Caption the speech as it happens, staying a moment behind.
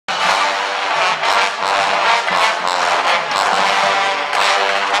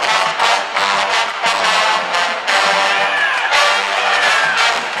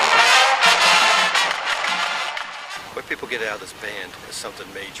this band is something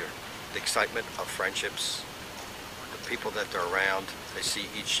major. The excitement of friendships, the people that they're around, they see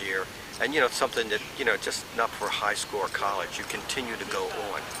each year. And it's something that, just not for high school or college. You continue to go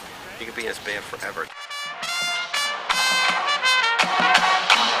on. You can be in this band forever.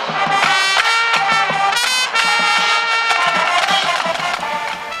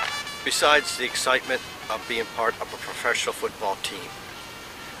 Besides the excitement of being part of a professional football team,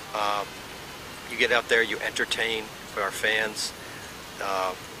 you get out there, you entertain for our fans.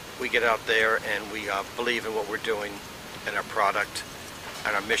 We get out there and we believe in what we're doing and our product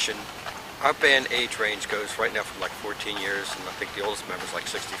and our mission. Our band age range goes right now from like 14 years, and I think the oldest member is like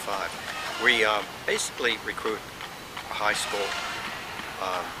 65. We basically recruit high school,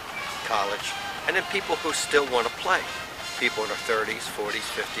 college, and then people who still want to play. People in their 30s, 40s,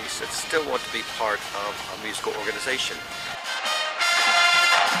 50s that still want to be part of a musical organization.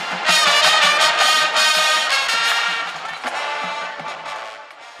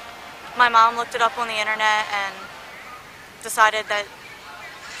 My mom looked it up on the internet and decided that,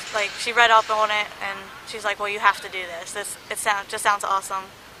 she read up on it and she's like, well, you have to do this. Just sounds awesome.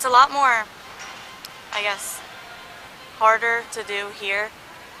 It's a lot more, I guess, harder to do here.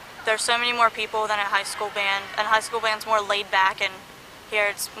 There's so many more people than a high school band, and high school band's more laid back, and here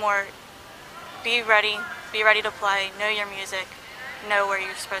it's more be ready to play, know your music, know where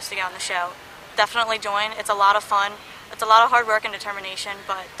you're supposed to go on the show. Definitely join. It's a lot of fun. It's a lot of hard work and determination,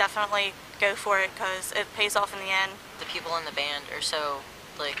 but definitely go for it because it pays off in the end. The people in the band are so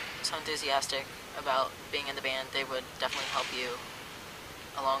enthusiastic about being in the band. They would definitely help you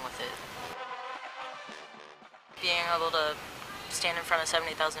along with it. Being able to stand in front of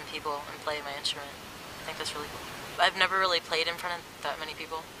 70,000 people and play my instrument, I think that's really cool. I've never really played in front of that many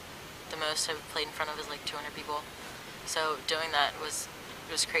people. The most I've played in front of is like 200 people. So doing that was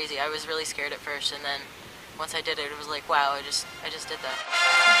crazy. I was really scared at first, and then once I did it, it was like, wow, I just did that.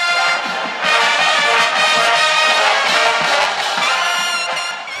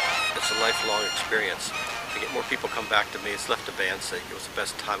 It's a lifelong experience. To get more people come back to me, it's left the band say it was the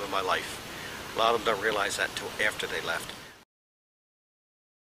best time of my life. A lot of them don't realize that until after they left.